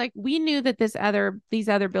so I was like, we knew that these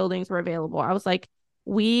other buildings were available. I was like,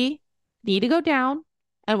 we need to go down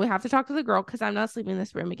and we have to talk to the girl because I'm not sleeping in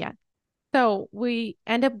this room again. So we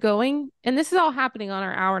end up going, and this is all happening on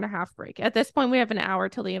our 1.5-hour break. At this point, we have an hour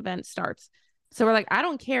till the event starts. So we're like, I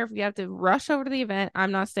don't care if we have to rush over to the event.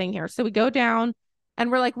 I'm not staying here. So we go down and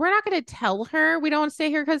we're like, we're not going to tell her we don't want to stay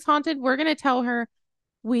here because it's haunted. We're going to tell her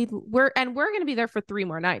we're going to be there for 3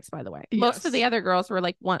 more nights, by the way. Yes. Most of the other girls were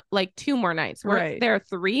like 2 more nights. We're there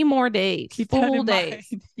 3 more days, full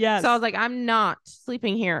days. Yes. So I was like, I'm not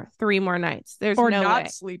sleeping here 3 more nights. There's no way. Or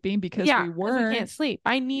not sleeping because we weren't. We can't sleep.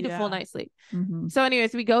 I need a full night's sleep. Mm-hmm. So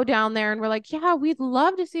anyways, we go down there and we're like, yeah, we'd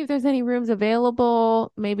love to see if there's any rooms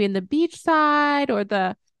available, maybe in the beach side or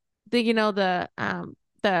the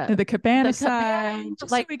cabana side,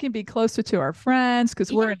 just like so we can be closer to our friends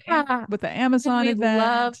because we're with the Amazon event. We'd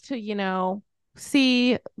love to,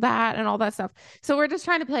 see that and all that stuff. So we're just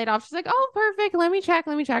trying to play it off. She's like, oh, perfect. Let me check.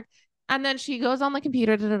 And then she goes on the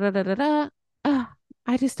computer.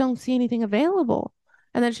 I just don't see anything available.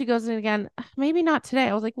 And then she goes in again. Maybe not today.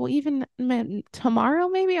 I was like, well, even tomorrow,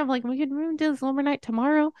 maybe. I'm like, we could do this overnight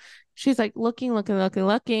tomorrow. She's like looking.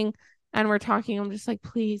 And we're talking. I'm just like,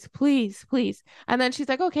 please. And then she's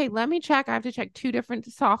like, okay, let me check. I have to check 2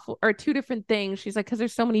 different software or 2 different things. She's like, because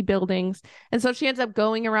there's so many buildings. And so she ends up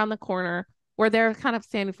going around the corner We're there kind of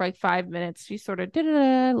standing for like 5 minutes. She's sort of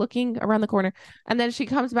looking around the corner. And then she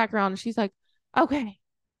comes back around and she's like, okay,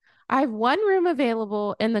 I have one room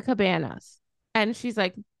available in the cabanas. And she's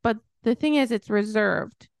like, but the thing is, it's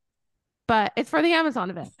reserved, but it's for the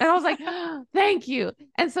Amazon event. And I was like, thank you.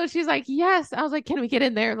 And so she's like, yes. I was like, can we get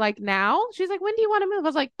in there like now? She's like, when do you want to move? I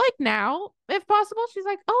was like now, if possible. She's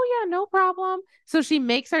like, oh yeah, no problem. So she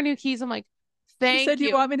makes our new keys. I'm like, thank you. She said, do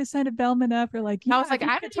you want me to send a bellman up? Or like, yeah, I was like,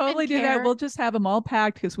 I could totally do that. We'll just have them all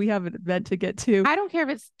packed because we have an event to get to. I don't care if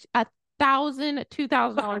it's $1,000,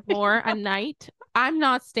 $2,000 more a night. I'm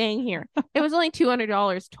not staying here. It was only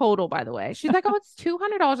 $200 total, by the way. She's like, oh, it's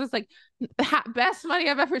 $200. It's like best money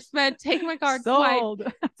I've ever spent. Take my card. Sold.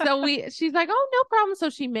 So she's like, oh, no problem. So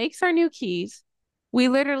she makes our new keys. We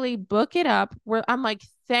literally book it up. I'm like,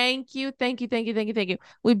 thank you, thank you, thank you, thank you, thank you.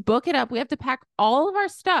 We book it up. We have to pack all of our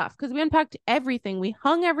stuff because we unpacked everything. We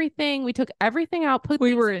hung everything. We took everything out.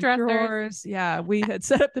 We were in drawers. Yeah, we had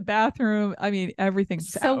set up the bathroom. I mean,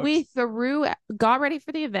 everything's so out. We got ready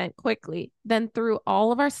for the event quickly, then threw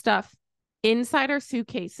all of our stuff inside our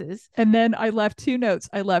suitcases. And then I left 2 notes.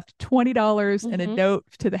 I left $20 and a note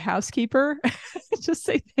to the housekeeper. Just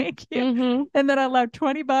say thank you. And then I left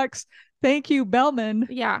 $20. Thank you, bellman.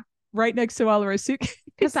 Yeah. Right next to all of our suitcases.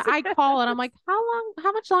 Because I call and I'm like,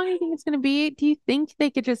 how much longer do you think it's going to be? Do you think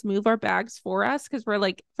they could just move our bags for us? Because we're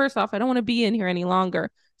like, first off, I don't want to be in here any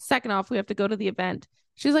longer. Second off, we have to go to the event.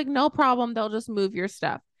 She's like, no problem. They'll just move your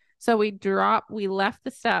stuff. So we left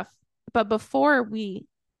the stuff. But before we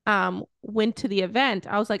went to the event,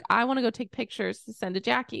 I was like, I want to go take pictures to send to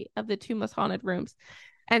Jackie of the 2 most haunted rooms.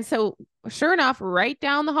 And so sure enough, right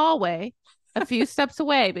down the hallway, a few steps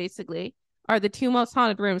away, basically, are the 2 most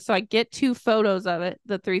haunted rooms. So I get 2 photos of it,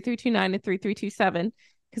 the 3329 and 3327,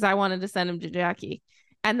 because I wanted to send them to Jackie.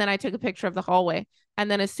 And then I took a picture of the hallway.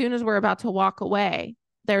 And then as soon as we're about to walk away,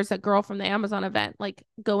 there's a girl from the Amazon event, like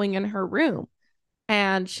going in her room.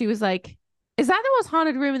 And she was like, is that the most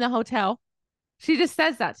haunted room in the hotel? She just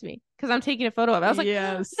says that to me because I'm taking a photo of it. I was like,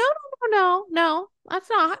 yes. No, that's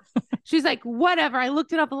not. She's like, whatever. I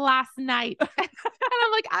looked it up last night. And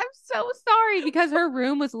I'm like, I'm so sorry, because her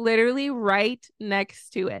room was literally right next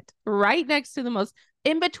to it. Right next to the most,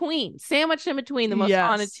 sandwiched in between the most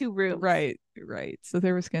haunted 2 rooms. Right. So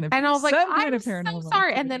there was going to be and I was like, I'm so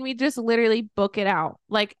sorry. And then we just literally book it out.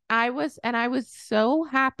 Like I was so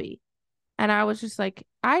happy. And I was just like,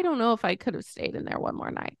 I don't know if I could have stayed in there one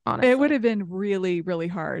more night, honestly. It would have been really, really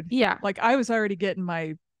hard. Yeah. Like I was already getting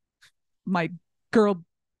my girl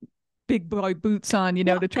big boy boots on,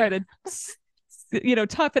 to try to,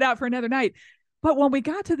 tough it out for another night. But when we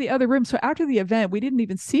got to the other room, so after the event, we didn't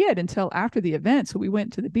even see it until after the event. So we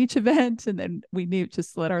went to the beach event and then we knew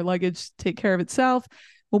just let our luggage take care of itself.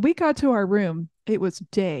 When we got to our room, it was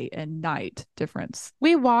day and night difference.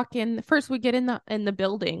 We walk in, first we get in the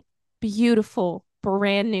building. Beautiful,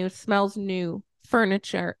 brand new, smells new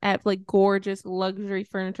furniture at like gorgeous luxury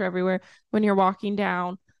furniture everywhere. When you're walking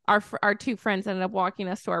down, our 2 friends ended up walking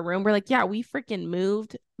us to our room. We're like, yeah, we freaking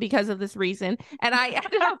moved because of this reason. And I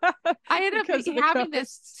ended up having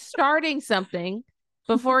this starting something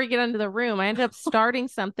before we get into the room. I ended up starting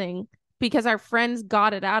something because our friends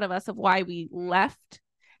got it out of us of why we left.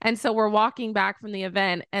 And so we're walking back from the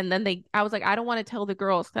event, and then I was like, I don't want to tell the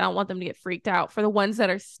girls because I don't want them to get freaked out, for the ones that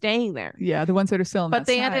are staying there. Yeah, the ones that are still on But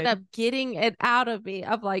they ended up getting it out of me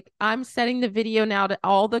of like, I'm sending the video now to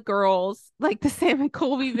all the girls, like the Sam and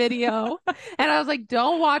Colby video. And I was like,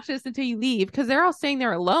 don't watch this until you leave, because they're all staying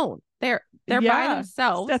there alone. They're by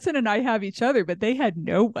themselves. Stetson and I have each other, but they had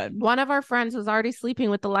no one. One of our friends was already sleeping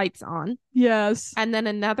with the lights on. Yes. And then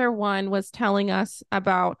another one was telling us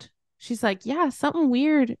about, she's like, yeah, something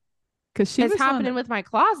weird because she was happening with my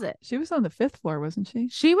closet. She was on the 5th floor, wasn't she?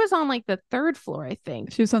 She was on like the 3rd floor, I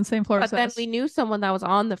think. She was on the same floor but then we knew someone that was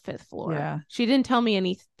on the 5th floor. Yeah. She didn't tell me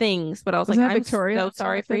any things, but I was like, I'm so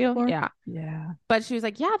sorry for you. Floor? Yeah. But she was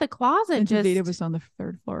like, yeah, the closet and Davida was on the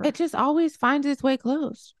 3rd floor. It just always finds its way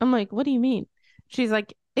closed. I'm like, what do you mean? She's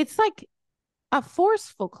like, it's like a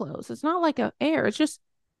forceful close. It's not like a air. It's just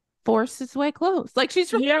force its way closed. Like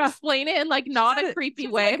she's trying to explain it in like not a creepy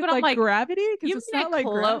way, but I'm like gravity, because it's not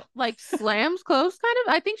like slams closed kind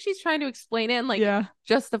of. I think she's trying to explain it and like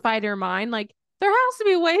justify to her mind. Like there has to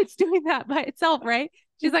be a way it's doing that by itself, right?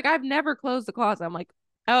 She's like, I've never closed the closet. I'm like,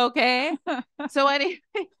 okay. So anyway,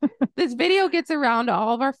 this video gets around to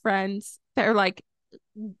all of our friends. They're like,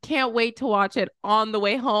 can't wait to watch it on the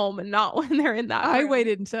way home and not when they're in that room. I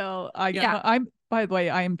waited until I got home. by the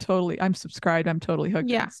way, I'm subscribed. I'm totally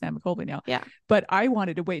hooked on Sam McColby now. Yeah. But I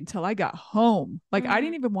wanted to wait until I got home. Like I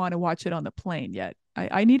didn't even want to watch it on the plane yet.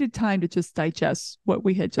 I needed time to just digest what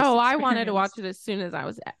we had just I wanted to watch it as soon as I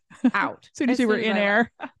was out. As soon as you were in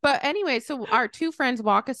air. But anyway, so our two friends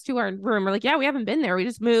walk us to our room. We're like, yeah, we haven't been there. We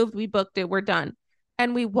just moved. We booked it. We're done.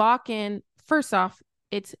 And we walk in. First off,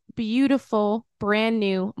 it's beautiful, brand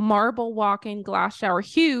new marble walk-in glass shower,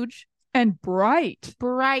 huge and bright,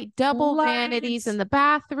 double vanities in the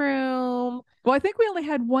bathroom. Well, I think we only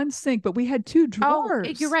had one sink, but we had two drawers.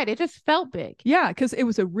 Oh, you're right. It just felt big. Yeah, because it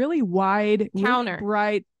was a really wide, counter, really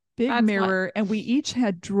bright, big mirror, and we each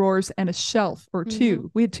had drawers and a shelf or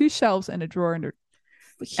two. We had two shelves and a drawer and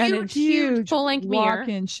a huge full-length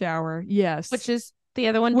walk-in shower. Yes, which is the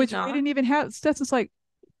other one, which we didn't even have. Stetson's like,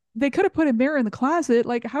 they could have put a mirror in the closet.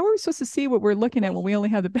 Like, how are we supposed to see what we're looking at when we only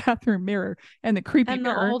have the bathroom mirror and the creepy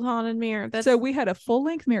mirror? The old haunted mirror. So we had a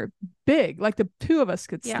full-length mirror, big, like the two of us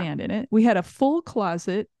could stand in it. We had a full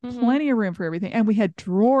closet, plenty of room for everything, and we had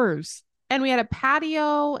drawers. And we had a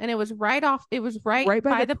patio, and it was right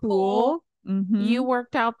by the pool. You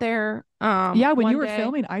worked out there. Yeah, when you were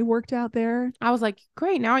filming, I worked out there. I was like,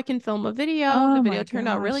 great, now I can film a video. The video turned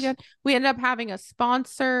out really good. We ended up having a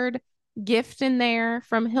sponsored gift in there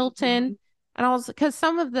from Hilton. And I was, because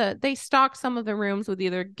they stocked some of the rooms with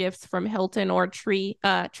either gifts from Hilton or Tree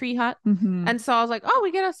Hut. And so I was like, oh,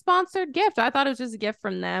 we get a sponsored gift. I thought it was just a gift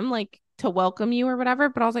from them, like to welcome you or whatever.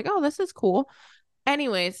 But I was like, oh, this is cool.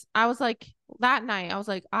 Anyways, I was like, that night, I was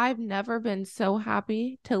like, I've never been so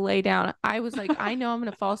happy to lay down. I was like, I know I'm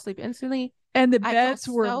going to fall asleep instantly. And the beds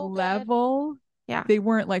were level. Yeah. They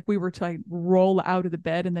weren't like we were to like roll out of the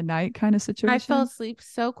bed in the night kind of situation. I fell asleep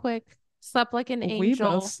so quick. Slept like an angel. We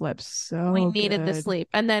both slept so We needed the sleep.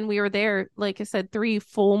 And then we were there, like I said, 3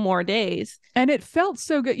 full more days. And it felt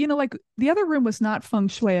so good. You know, like the other room was not feng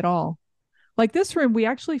shui at all. Like this room, we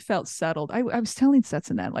actually felt settled. I was telling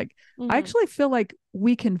Stetson that, like, I actually feel like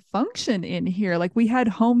we can function in here. Like we had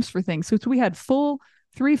homes for things. So we had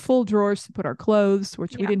 3 full drawers to put our clothes,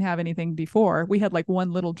 which we didn't have anything before. We had like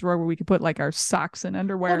one little drawer where we could put like our socks and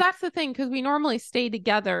underwear. Well, that's the thing, because we normally stay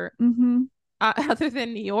together. Other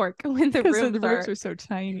than New York, when the rooms are so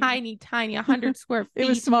tiny, 100 square feet. It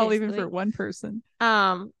was small basically. Even for one person.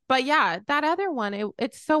 But yeah, that other one,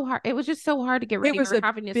 it's so hard. It was just so hard to get ready. We were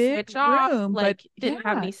having to switch off, like didn't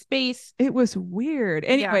have any space. It was weird.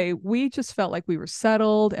 Anyway, we just felt like we were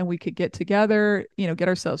settled and we could get together, get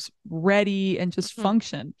ourselves ready and just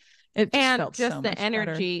function. It just felt so much the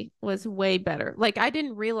energy was way better. Like I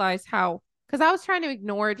didn't realize how. Because I was trying to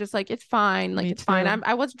ignore it, just like, it's fine. Like, it's fine.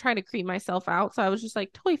 I wasn't trying to creep myself out. So I was just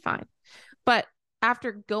like, totally fine. But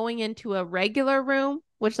after going into a regular room,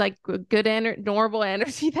 which like good normal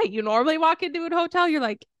energy that you normally walk into a hotel, you're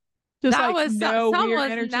like, just that like was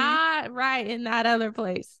someone's not right in that other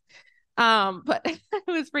place. But it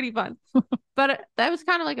was pretty fun. But that was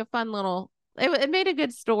kind of like a fun little, it made a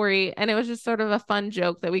good story. And it was just sort of a fun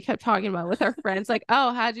joke that we kept talking about with our friends. Like,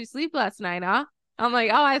 oh, how'd you sleep last night, huh? I'm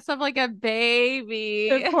like, oh, I slept like a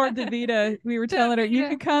baby. Poor Davida. We were telling her, you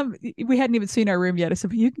can come. We hadn't even seen our room yet. I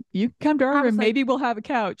said, you can come to our room. Maybe we'll have a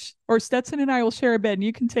couch. Or Stetson and I will share a bed and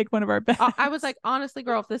you can take one of our beds. I was like, honestly,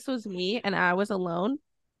 girl, if this was me and I was alone,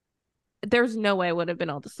 there's no way I would have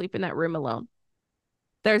been able to sleep in that room alone.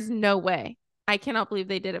 There's no way. I cannot believe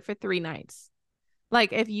they did it for 3 nights.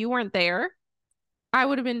 Like, if you weren't there, I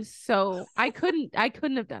would have been I couldn't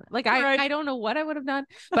have done it. Like, I don't know what I would have done,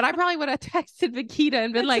 but I probably would have texted Vikita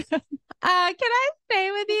and been like, can I stay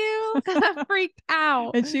with you? Because I freaked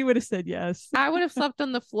out. And she would have said yes. I would have slept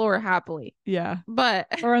on the floor happily. Yeah.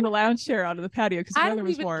 But or on the lounge chair out of the patio because the weather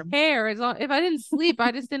was I warm. didn't care. If I didn't sleep,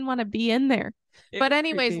 I just didn't want to be in there. But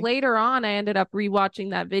anyways, later on, I ended up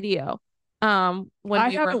rewatching that video when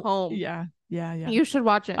we were home. Yeah. You should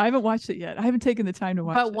watch it. I haven't watched it yet. I haven't taken the time to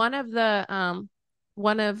watch it.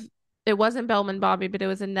 But it wasn't Bellman Bobby, but it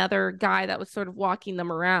was another guy that was sort of walking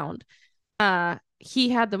them around. He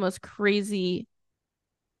had the most crazy,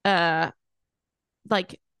 like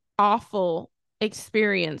awful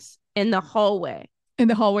experience in the hallway. In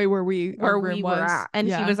the hallway where we were at. And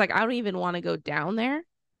he was like, I don't even want to go down there.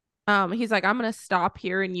 He's like, I'm going to stop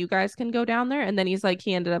here and you guys can go down there. And then he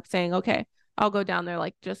ended up saying, okay, I'll go down there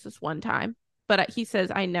like just this one time. But he says,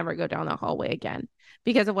 I never go down the hallway again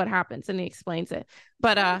because of what happens. And he explains it.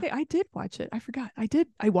 But I did watch it. I forgot.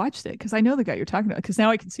 I watched it because I know the guy you're talking about because now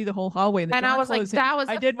I can see the whole hallway. And I was like, that was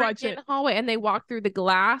I did watch it hallway. And they walked through the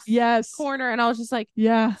glass corner. And I was just like,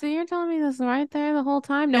 yeah. So you're telling me this right there the whole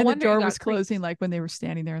time? No wonder the door was closing like when they were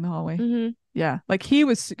standing there in the hallway. Yeah. Like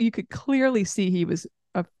you could clearly see he was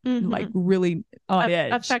like really on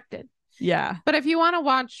edge. Affected. Yeah. But if you want to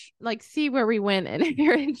watch, like, see where we went, and if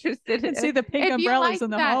you're interested and see the pink umbrellas in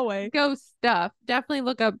the hallway, ghost stuff, definitely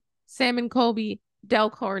look up Sam and Colby Del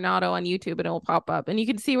Coronado on YouTube, and it will pop up, and you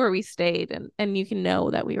can see where we stayed, and you can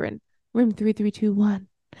know that we were in room 3321.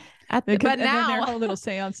 But now, and then their whole little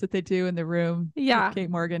seance that they do in the room. Yeah. With Kate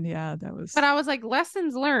Morgan. Yeah, that was. But I was like,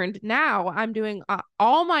 lessons learned. Now I'm doing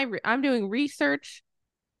I'm doing research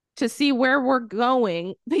to see where we're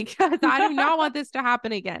going, because I do not want this to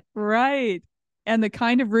happen again. Right. And the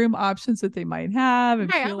kind of room options that they might have, and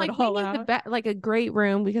right, feel it all out. Like a great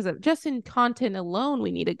room, because just in content alone,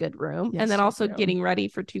 we need a good room. Yes, and then also getting ready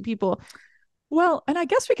for 2 people. Well, and I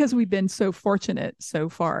guess because we've been so fortunate so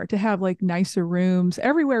far to have like nicer rooms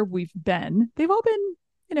everywhere we've been, they've all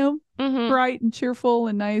been, bright and cheerful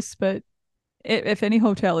and nice. But if any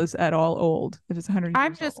hotel is at all old, if it's 100 years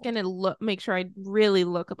I'm just old, gonna make sure I really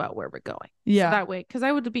look about where we're going. Yeah. So that way, because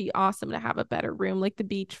I would be awesome to have a better room, like the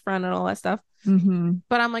beachfront and all that stuff. Mm-hmm.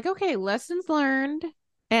 But I'm like, okay, lessons learned.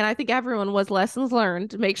 And I think everyone was lessons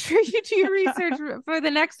learned. Make sure you do your research for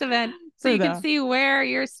the next event, so you can see where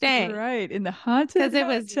you're staying. Right, in the haunted hotel. Because it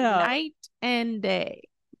was night and day.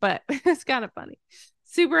 But it's kind of funny.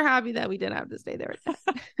 Super happy that we didn't have to stay there.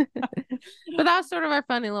 But that was sort of our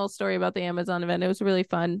funny little story about the Amazon event. It was a really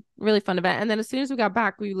fun event. And then as soon as we got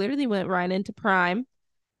back, we literally went right into Prime.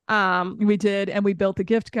 We did, and we built the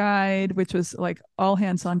gift guide, which was like all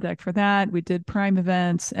hands on deck for that. We did Prime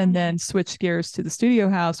events, and then switched gears to the studio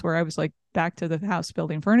house, where I was like back to the house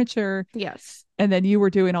building furniture. Yes. And then you were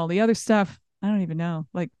doing all the other stuff. I don't even know.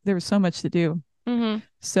 Like, there was so much to do. Mm-hmm.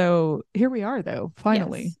 So here we are, though.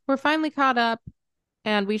 Finally, yes. We're finally caught up,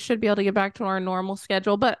 and we should be able to get back to our normal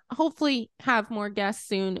schedule, but hopefully have more guests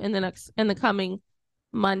soon in the coming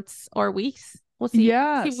months or weeks. We'll see.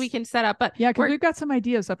 Yes. See if we can set up. But yeah, because we've got some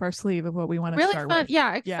ideas up our sleeve of what we want to really start fun. with.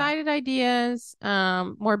 Yeah, excited ideas.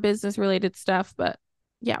 More business related stuff, but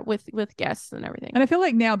yeah, with guests and everything. And I feel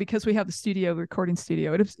like now, because we have the recording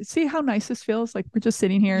studio, see how nice this feels. Like, we're just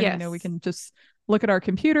sitting here. Yes. And, we can just look at our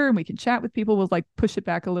computer and we can chat with people. We'll like push it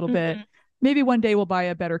back a little bit. Maybe one day we'll buy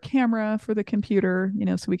a better camera for the computer,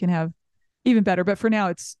 so we can have even better. But for now,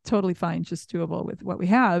 it's totally fine, just doable with what we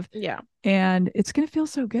have. Yeah. And it's going to feel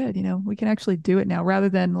so good. We can actually do it now, rather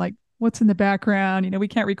than like what's in the background. We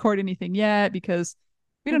can't record anything yet because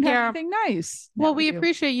we don't have anything nice. Well, we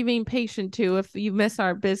appreciate you being patient too. If you miss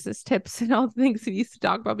our business tips and all the things we used to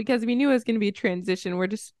talk about, because we knew it was going to be a transition.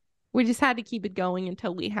 We just had to keep it going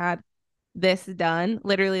until we had this done.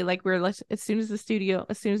 Literally, like, we're like, as soon as we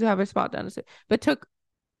have our spot done, but took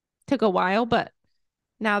a while. But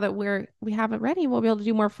now that we have it ready, we'll be able to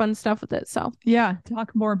do more fun stuff with it. So yeah,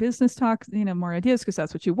 talk more business talk, more ideas, because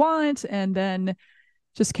that's what you want, and then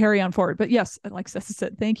just carry on forward. But yes, like Ceci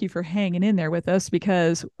said, thank you for hanging in there with us,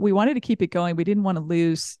 because we wanted to keep it going. We didn't want to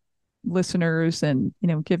lose listeners, and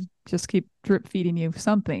just keep drip feeding you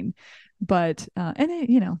something. But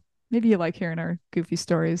maybe you like hearing our goofy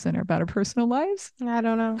stories and about our personal lives. I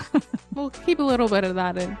don't know. We'll keep a little bit of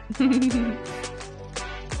that in.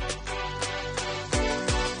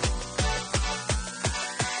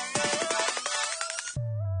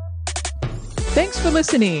 Thanks for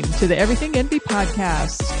listening to the Everything Envy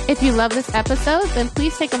podcast. If you love this episode, then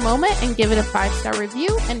please take a moment and give it a 5-star review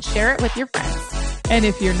and share it with your friends. And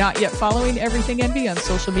if you're not yet following Everything Envy on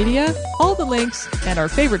social media, all the links and our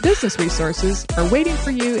favorite business resources are waiting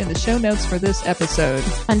for you in the show notes for this episode.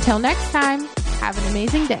 Until next time, have an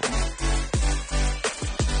amazing day.